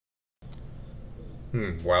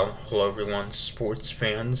Well, hello everyone, sports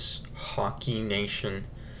fans, hockey nation.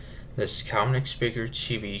 This is Comic Speaker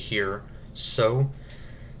TV here. So,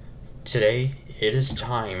 today it is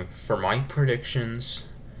time for my predictions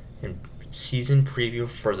and season preview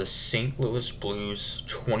for the St. Louis Blues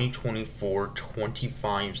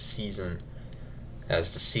 2024-25 season.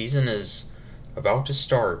 As the season is about to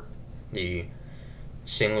start, the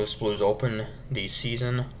St. Louis Blues open the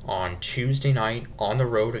season on Tuesday night on the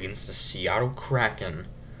road against the Seattle Kraken.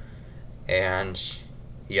 And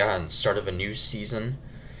start of a new season.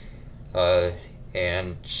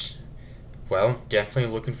 And well,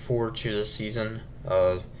 definitely looking forward to this season.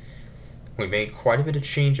 We made quite a bit of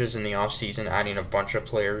changes in the offseason, adding a bunch of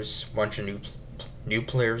players, a bunch of new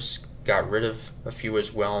players, got rid of a few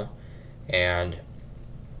as well. And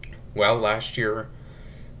well, last year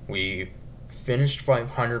we finished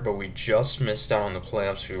 500, but we just missed out on the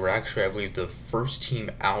playoffs. We were actually, I believe, the first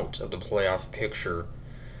team out of the playoff picture.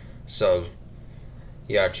 So,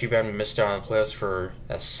 yeah, too bad we missed out on the playoffs for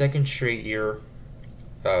a second straight year.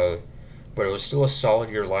 But it was still a solid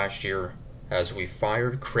year last year, as we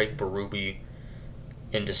fired Craig Berube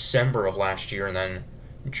in December of last year, and then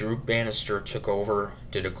Drew Bannister took over,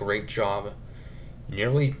 did a great job,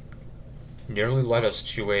 nearly led us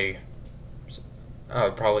to a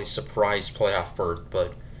probably surprise playoff berth,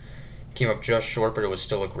 but came up just short. But it was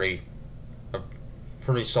still a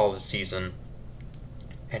pretty solid season.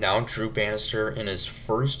 And now Drew Bannister, in his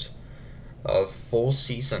first full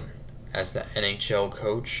season as the NHL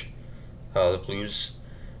coach, the Blues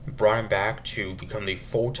brought him back to become the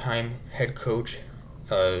full-time head coach,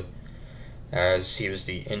 as he was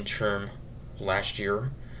the interim last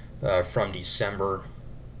year, from December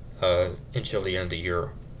until the end of the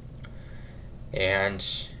year. And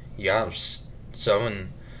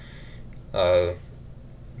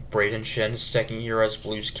Braden Schen's second year as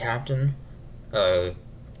Blues captain, and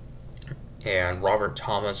Robert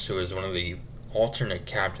Thomas, who is one of the alternate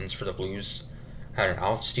captains for the Blues, had an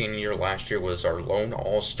outstanding year last year, was our lone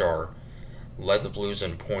all-star, led the Blues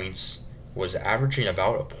in points, was averaging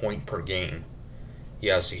about a point per game.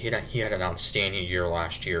 So he had an outstanding year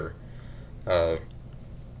last year.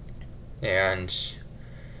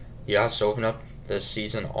 So open up this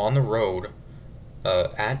season on the road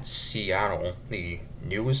at Seattle, the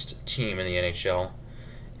newest team in the NHL.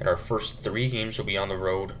 And our first 3 games will be on the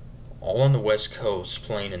road, all on the West Coast,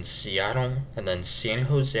 playing in Seattle and then San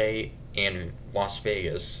Jose and Las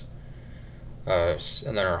Vegas. And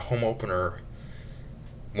then our home opener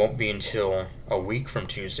won't be until a week from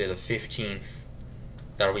Tuesday, the 15th.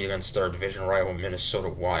 That'll be against our division rival, Minnesota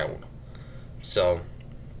Wild. So,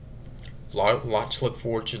 lot to look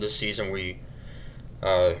forward to this season. We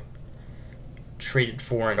traded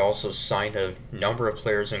for and also signed a number of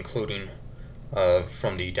players, including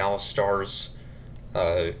from the Dallas Stars,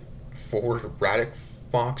 forward Radek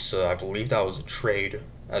Fox. I believe that was a trade,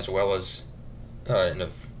 as well as in a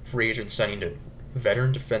free agent signing to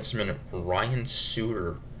veteran defenseman Ryan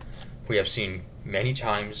Suter, we have seen many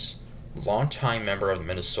times, longtime member of the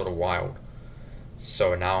Minnesota Wild.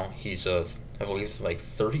 So now he's I believe like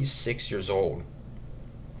 36 years old,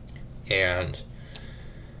 and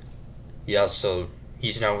so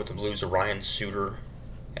he's now with the Blues. Ryan Suter.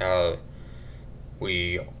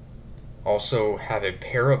 We also have a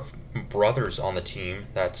pair of brothers on the team.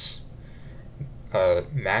 That's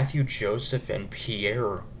Matthew Joseph and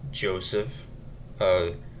Pierre Joseph,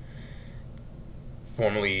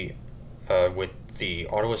 formerly with the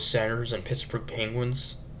Ottawa Senators and Pittsburgh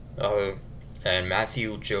Penguins. And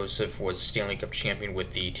Matthew Joseph was Stanley Cup champion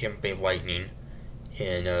with the Tampa Bay Lightning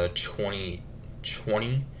in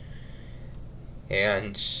 2020.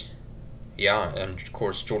 And of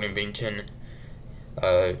course Jordan Binnington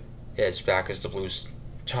is back as the Blues'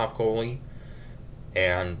 top goalie,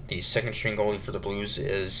 and the second string goalie for the Blues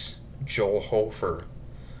is Joel Hofer.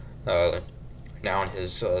 Now in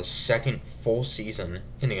his second full season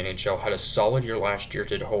in the NHL, had a solid year last year.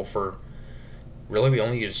 Did Hofer. Really, we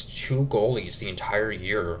only used 2 goalies the entire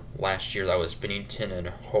year last year. That was Binnington and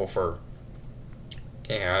Hofer.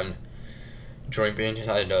 And Jordan Binnington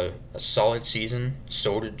had a solid season.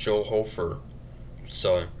 So did Joel Hofer.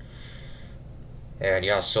 So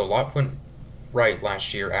a lot went right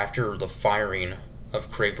last year after the firing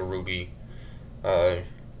of Craig Berube.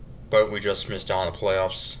 But we just missed out on the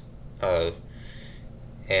playoffs.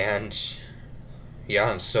 And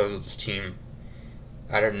so this team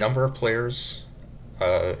added a number of players,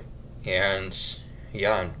 a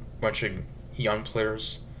bunch of young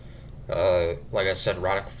players. Like I said,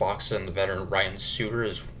 Radek Fox and the veteran Ryan Suter,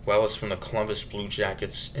 as well as from the Columbus Blue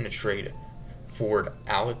Jackets in a trade forward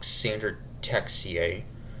Alexander Texier.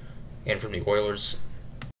 and from the Oilers.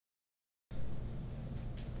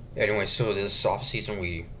 Anyway, so this offseason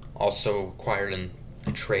we also acquired in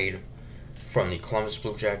a trade from the Columbus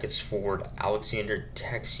Blue Jackets forward Alexander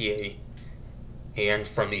Texier and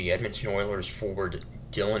from the Edmonton Oilers forward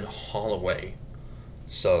Dylan Holloway.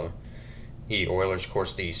 So the Oilers, of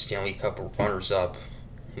course, the Stanley Cup runners-up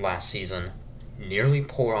last season, nearly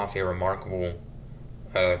pulled off a remarkable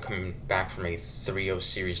coming back from a 3-0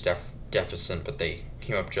 series deficit, but they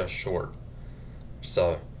came up just short.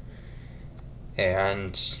 So,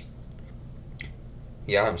 and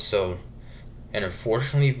yeah, and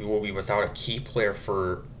unfortunately, we will be without a key player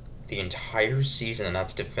for the entire season, and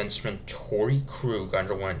that's defenseman Torey Krug.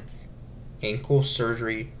 Underwent ankle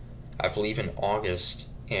surgery, I believe, in August,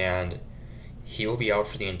 and he will be out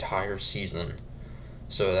for the entire season.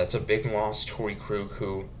 So that's a big loss. Torey Krug,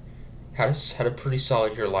 who had a pretty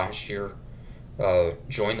solid year last year,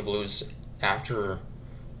 joined the Blues after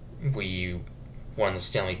we won the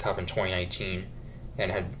Stanley Cup in 2019,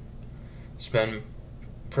 and had been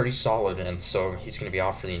pretty solid, and so he's going to be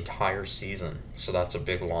out for the entire season. So that's a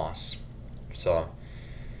big loss. So,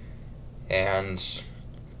 and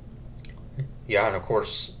yeah, and of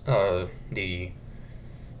course, the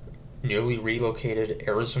newly relocated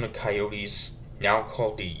Arizona Coyotes, now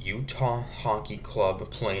called the Utah Hockey Club,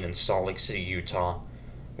 playing in Salt Lake City, Utah,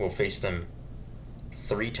 will face them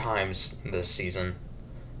 3 times this season.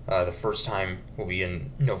 The first time will be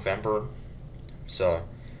in November. So,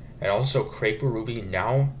 and also Craig Berube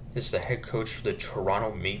now is the head coach for the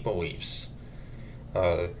Toronto Maple Leafs.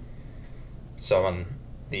 The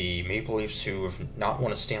Maple Leafs, who have not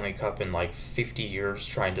won a Stanley Cup in like 50 years,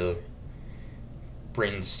 trying to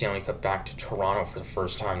bring the Stanley Cup back to Toronto for the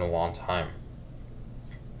first time in a long time.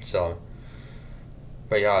 So,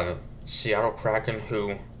 but yeah, Seattle Kraken,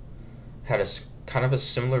 who had a kind of a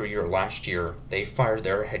similar year last year, they fired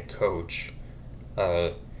their head coach.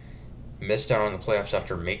 Missed out on the playoffs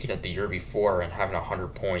after making it the year before and having 100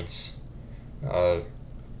 points.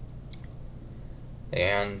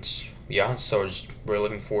 And yeah, so just really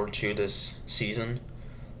looking forward to this season.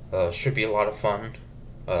 Should be a lot of fun.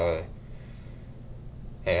 And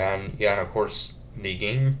yeah, and of course, the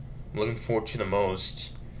game I'm looking forward to the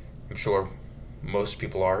most, I'm sure most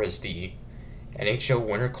people are, is the NHL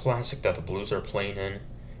Winter Classic that the Blues are playing in.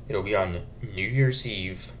 It'll be on New Year's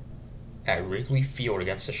Eve at Wrigley Field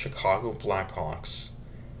against the Chicago Blackhawks.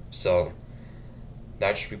 So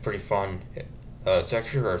that should be pretty fun. It's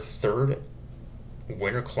actually our 3rd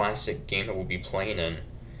Winter Classic game that we'll be playing in.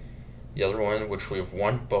 The other one, which we have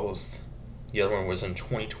won both, the other one was in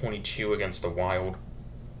 2022 against the Wild,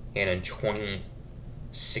 and in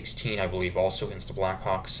 2016, I believe, also against the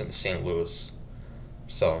Blackhawks in St. Louis.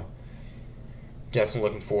 So definitely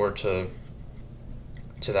looking forward to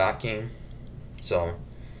that game. So,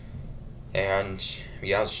 and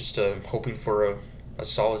yeah, it's just hoping for a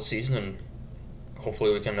solid season, and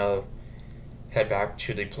hopefully we can head back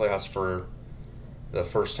to the playoffs for the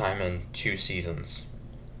first time in 2 seasons.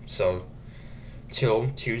 So, till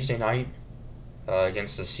Tuesday night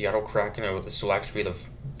against the Seattle Kraken, this will actually be the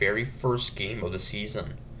very first game of the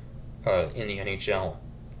season in the NHL.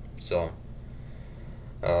 So,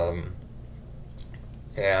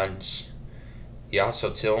 and yeah,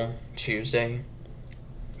 so till Tuesday,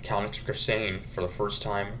 Cal Nick saying for the first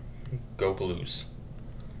time, go Blues.